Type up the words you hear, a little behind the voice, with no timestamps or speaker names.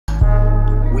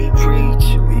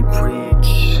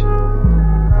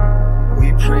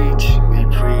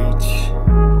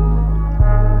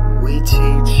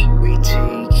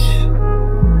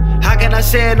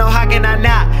said, no, how can I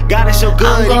not? God is so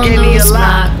good, he gave me a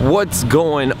lot. What's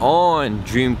going on,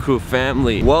 Dream Crew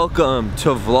family? Welcome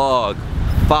to vlog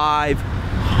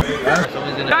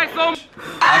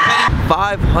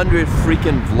 500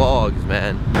 freaking vlogs,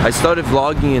 man. I started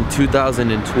vlogging in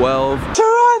 2012.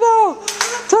 Toronto,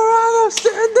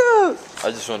 stand up!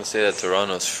 I just want to say that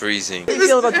Toronto's freezing. How do you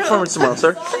feel about the performance tomorrow,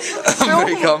 sir? I'm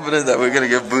very confident that we're gonna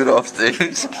get booed off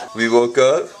stage. We woke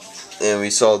up and we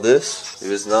saw this. It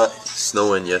was not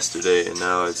snowing yesterday and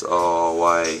now it's all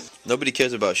white. Nobody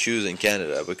cares about shoes in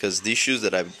Canada because these shoes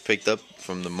that I picked up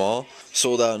from the mall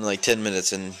sold out in like 10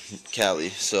 minutes in Cali.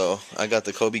 So I got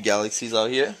the Kobe Galaxies out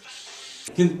here.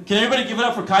 Can everybody give it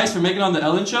up for Kais for making it on the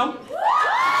Ellen show?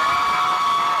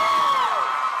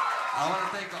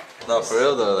 No, for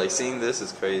real though, like seeing this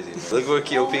is crazy. Look where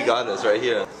KOP got us right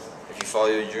here. If you follow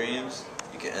your dreams,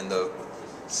 you can end up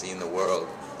seeing the world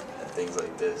and things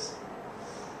like this.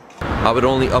 I would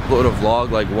only upload a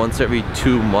vlog like once every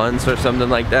 2 months or something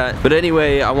like that. But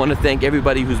anyway, I want to thank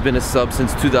everybody who's been a sub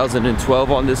since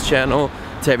 2012 on this channel,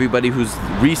 to everybody who's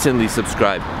recently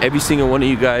subscribed. Every single one of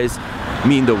you guys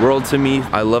mean the world to me.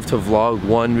 I love to vlog.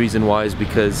 One reason why is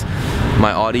because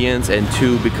my audience, and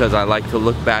two, because I like to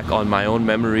look back on my own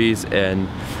memories and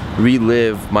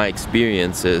relive my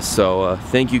experiences. So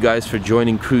thank you guys for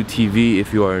joining QrewTV.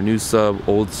 If you are a new sub,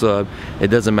 old sub, it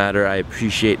doesn't matter. I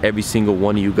appreciate every single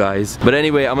one of you guys. But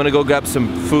anyway, I'm gonna go grab some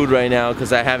food right now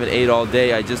because I haven't ate all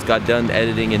day. I just got done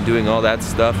editing and doing all that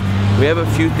stuff. We have a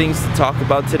few things to talk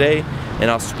about today,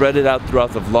 and I'll spread it out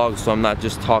throughout the vlog so I'm not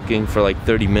just talking for like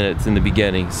 30 minutes in the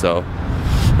beginning. So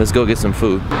let's go get some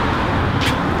food.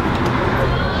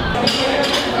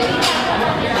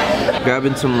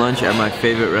 Grabbing some lunch at my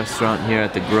favorite restaurant here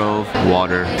at the Grove.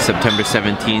 Water. September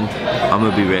 17th, I'm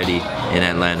gonna be ready in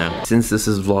Atlanta. Since this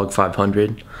is vlog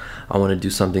 500, I wanna do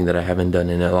something that I haven't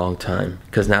done in a long time.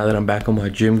 Because now that I'm back on my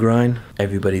gym grind,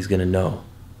 everybody's gonna know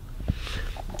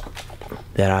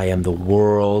that I am the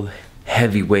world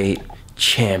heavyweight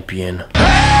champion.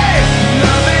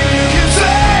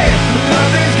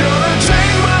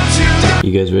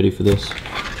 You guys ready for this?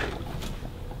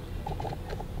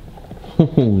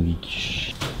 Holy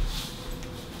shit.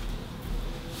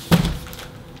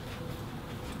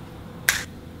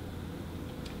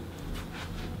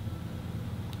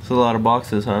 It's a lot of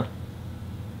boxes, huh?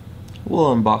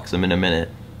 We'll unbox them in a minute.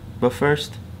 But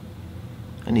first,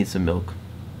 I need some milk.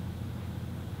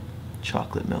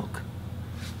 Chocolate milk.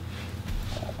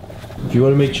 If you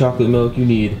want to make chocolate milk, you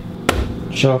need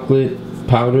chocolate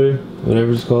powder,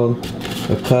 whatever it's called,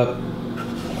 a cup,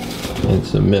 and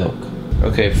some milk.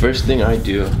 Okay, first thing I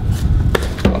do,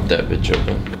 pop that bitch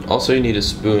open. Also, you need a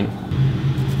spoon.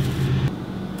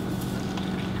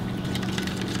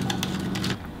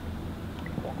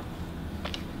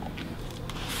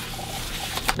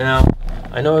 Now,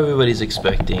 I know everybody's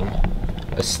expecting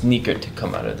a sneaker to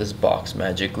come out of this box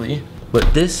magically,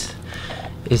 but this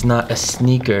is not a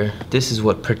sneaker. This is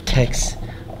what protects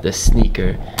the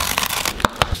sneaker.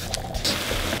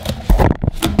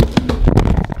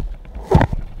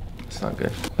 Not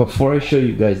good. Before I show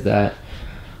you guys that,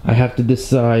 I have to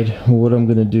decide what I'm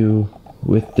gonna do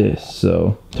with this.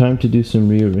 So time to do some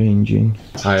rearranging.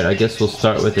 All right, I guess we'll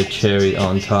start with a cherry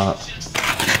on top.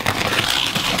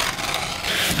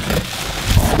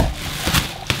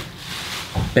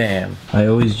 Bam. I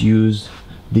always use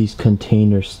these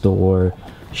Container Store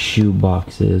shoe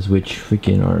boxes, which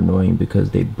freaking are annoying because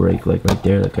they break like right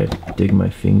there. Like I dig my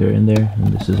finger in there,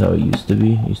 and this is how it used to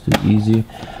be. It used to be easy.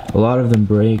 A lot of them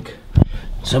break.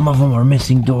 Some of them are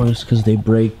missing doors because they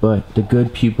break, but the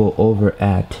good people over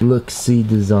at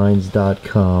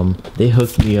LookSeeDesigns.com, they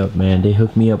hooked me up, man. They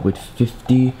hooked me up with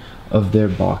 50 of their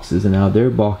boxes, and now their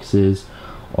boxes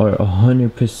are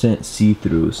 100%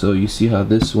 see-through. So you see how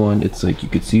this one, it's like you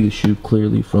could see the shoe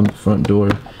clearly from the front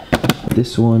door.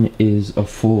 This one is a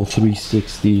full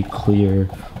 360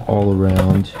 clear all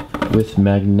around with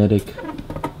magnetic,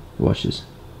 watch this,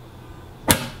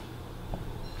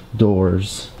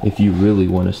 doors. If you really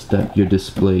want to step your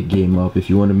display game up, if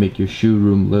you want to make your shoe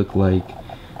room look like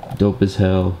dope as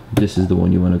hell, this is the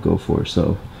one you want to go for.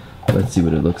 So let's see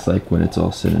what it looks like when it's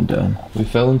all said and done. We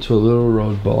fell into a little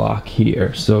roadblock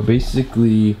here. So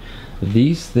basically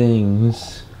these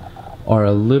things are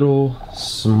a little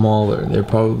smaller. They're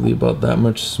probably about that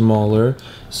much smaller,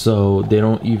 so they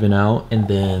don't even out, and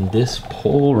then this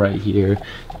pole right here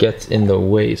gets in the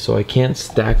way, so I can't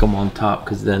stack them on top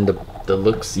because then the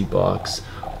look-see box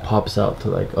pops out to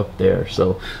like up there.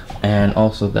 So, and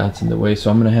also that's in the way,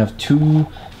 so I'm gonna have two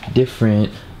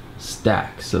different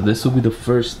stacks. So this will be the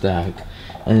first stack,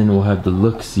 and then we'll have the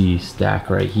look-see stack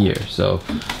right here. So,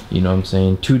 you know what I'm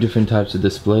saying, 2 different types of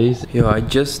displays. Yo, I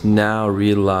just now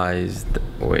realized,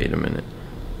 wait a minute.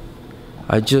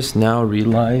 I just now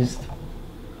realized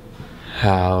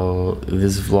how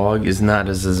this vlog is not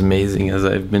as amazing as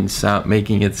I've been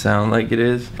making it sound like it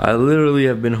is. I literally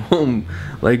have been home,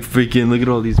 like freaking, look at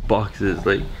all these boxes,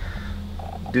 like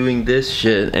doing this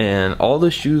shit, and all the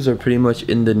shoes are pretty much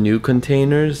in the new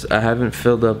containers. I haven't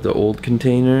filled up the old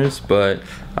containers, but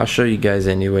I'll show you guys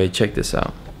anyway. Check this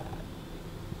out.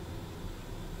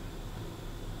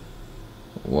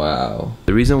 Wow.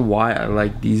 The reason why I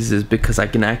like these is because I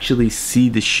can actually see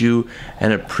the shoe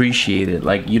and appreciate it.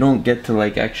 Like, you don't get to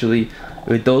like actually,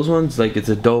 with those ones, like, it's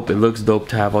a dope, it looks dope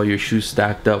to have all your shoes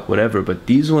stacked up, whatever, but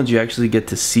these ones you actually get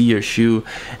to see your shoe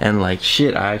and like,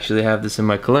 shit, I actually have this in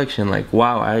my collection. Like,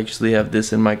 wow, I actually have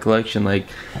this in my collection. Like,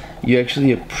 you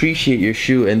actually appreciate your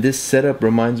shoe. And this setup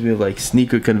reminds me of like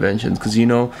sneaker conventions, because, you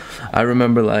know, I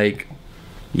remember like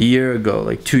a year ago,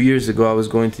 like 2 years ago, I was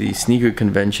going to these sneaker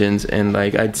conventions, and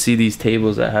like I'd see these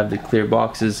tables that have the clear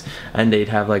boxes and they'd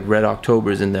have like Red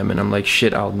Octobers in them, and I'm like,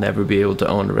 shit, I'll never be able to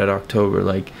own a Red October.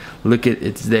 Like, look at,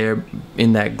 it's there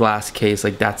in that glass case,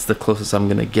 like that's the closest I'm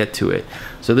gonna get to it.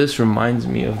 So this reminds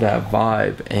me of that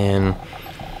vibe, and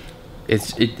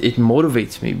it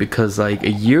motivates me, because like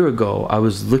a year ago I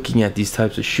was looking at these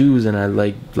types of shoes and I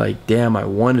like damn, I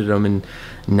wanted them, and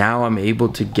now I'm able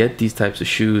to get these types of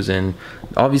shoes. And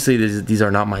obviously these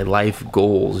are not my life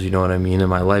goals, you know what I mean, and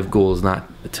my life goal is not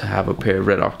to have a pair of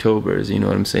Red Octobers, you know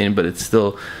what I'm saying, but it's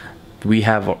still, we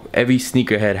have, every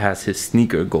sneakerhead has his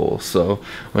sneaker goals. So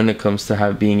when it comes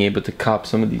to being able to cop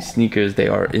some of these sneakers, they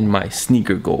are in my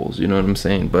sneaker goals, you know what I'm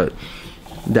saying. But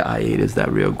the i8 is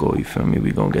that real goal, you feel me?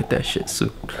 We gonna get that shit soon.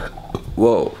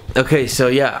 Whoa. Okay, so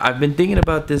yeah, I've been thinking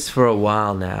about this for a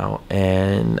while now,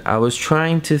 and I was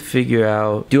trying to figure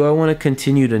out, do I want to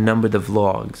continue to number the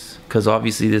vlogs? Because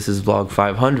obviously this is vlog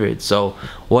 500, so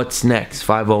what's next?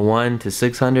 501 to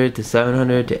 600 to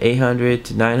 700 to 800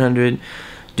 to 900?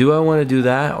 Do I want to do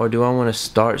that, or do I want to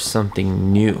start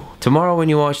something new? Tomorrow when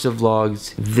you watch the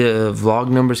vlogs, the vlog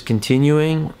number's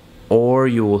continuing, or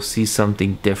you will see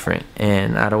something different.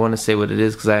 And I don't want to say what it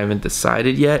is because I haven't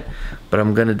decided yet, but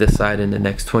I'm gonna decide in the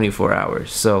next 24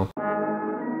 hours. So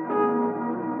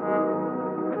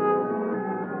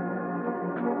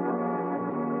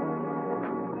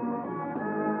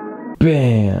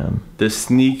bam, the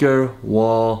sneaker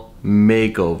wall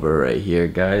makeover right here,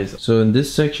 guys. So in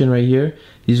this section right here,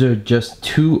 these are just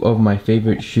 2 of my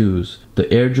favorite shoes, the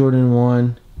Air Jordan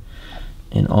 1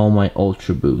 and all my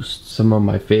Ultra Boosts. Some of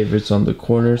my favorites on the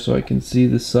corner so I can see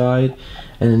the side,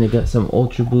 and then they got some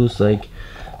Ultra Boosts like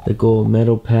the gold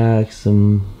metal packs,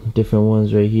 some different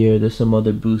ones right here. There's some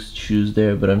other Boost shoes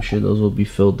there, but I'm sure those will be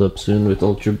filled up soon with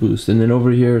Ultra Boost. And then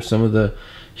over here are some of the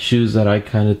shoes that I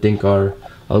kind of think are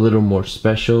a little more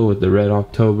special, with the Red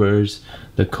Octobers,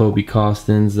 the Kobe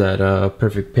Costins that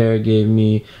Perfect Pair gave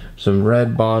me, some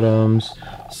red bottoms,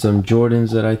 some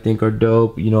Jordans that I think are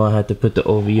dope. You know, I had to put the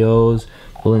OVOs,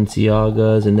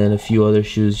 Balenciagas, and then a few other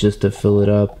shoes just to fill it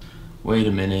up. Wait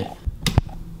a minute.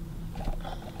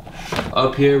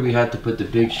 Up here we had to put the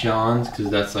Big Sean's, because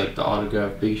that's like the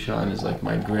autographed Big Sean is like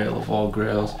my grail of all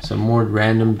grails. Some more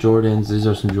random Jordans. These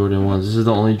are some Jordan 1s. This is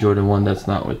the only Jordan 1 that's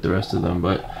not with the rest of them,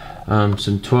 but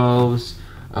some 12s,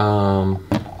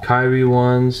 Kyrie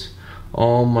 1s,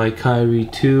 all my Kyrie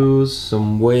 2s,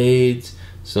 some Wades,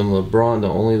 some LeBron, the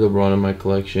only LeBron in my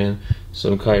collection,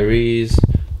 some Kyries,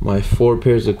 my 4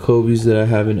 pairs of Kobe's that I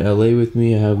have in LA with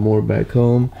me. I have more back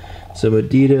home, some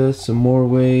Adidas, some more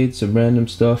Wade, some random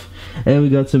stuff, and we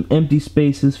got some empty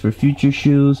spaces for future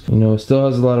shoes. You know, it still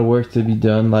has a lot of work to be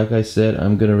done. Like I said,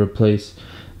 I'm gonna replace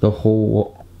the whole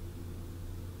wall.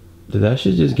 Did that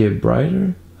shit just get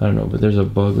brighter? I don't know, but there's a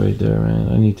bug right there, man.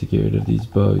 I need to get rid of these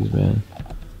bugs, man.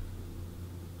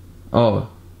 Oh,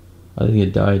 I think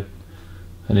it died.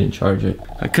 I didn't charge it.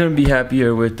 I couldn't be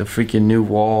happier with the freaking new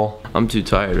wall. I'm too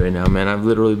tired right now, man. I've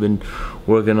literally been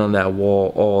working on that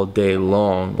wall all day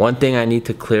long. One thing I need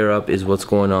to clear up is what's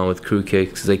going on with Crew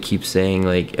Kicks, because I keep saying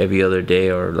like every other day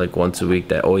or like once a week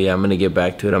that, oh yeah, I'm gonna get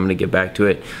back to it, I'm gonna get back to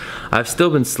it. I've still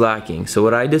been slacking. So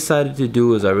what I decided to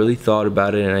do is I really thought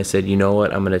about it, and I said, you know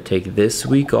what, I'm gonna take this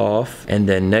week off, and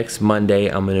then next Monday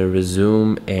I'm gonna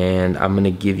resume, and I'm gonna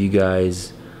give you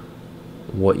guys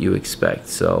what you expect.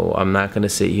 So I'm not gonna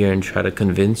sit here and try to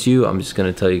convince you. I'm just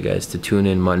gonna tell you guys to tune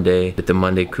in Monday with the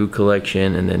Monday Crew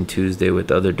collection, and then Tuesday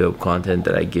with other dope content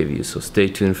that I give you. So stay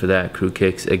tuned for that. Crew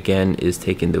Kicks again is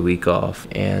taking the week off,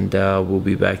 and we'll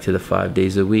be back to the 5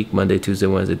 days a week: Monday, Tuesday,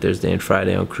 Wednesday, Thursday, and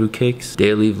Friday on Crew Kicks.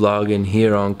 Daily vlogging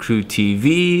here on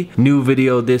QrewTV. New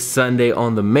video this Sunday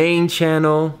on the main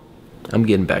channel. I'm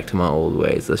getting back to my old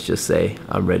ways, let's just say.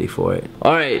 I'm ready for it.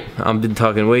 Alright, I've been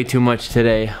talking way too much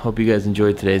today. Hope you guys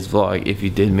enjoyed today's vlog. If you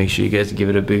did, make sure you guys give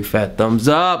it a big fat thumbs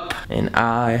up. And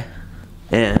I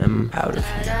am out of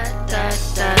here.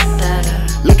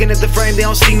 Looking at the frame, they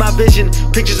don't see my vision.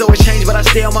 Pictures always change, but I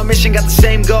stay on my mission. Got the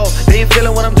same goal. They ain't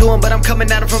feeling what I'm doing, but I'm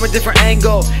coming at it from a different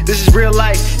angle. This is real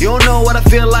life. You don't know what I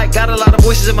feel like. Got a lot of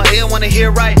voices in my ear, wanna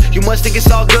hear right. You must think it's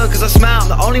all good, cause I smile. I'm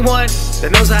the only one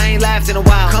that knows I ain't laughed in a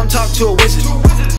while. Come talk to a wizard.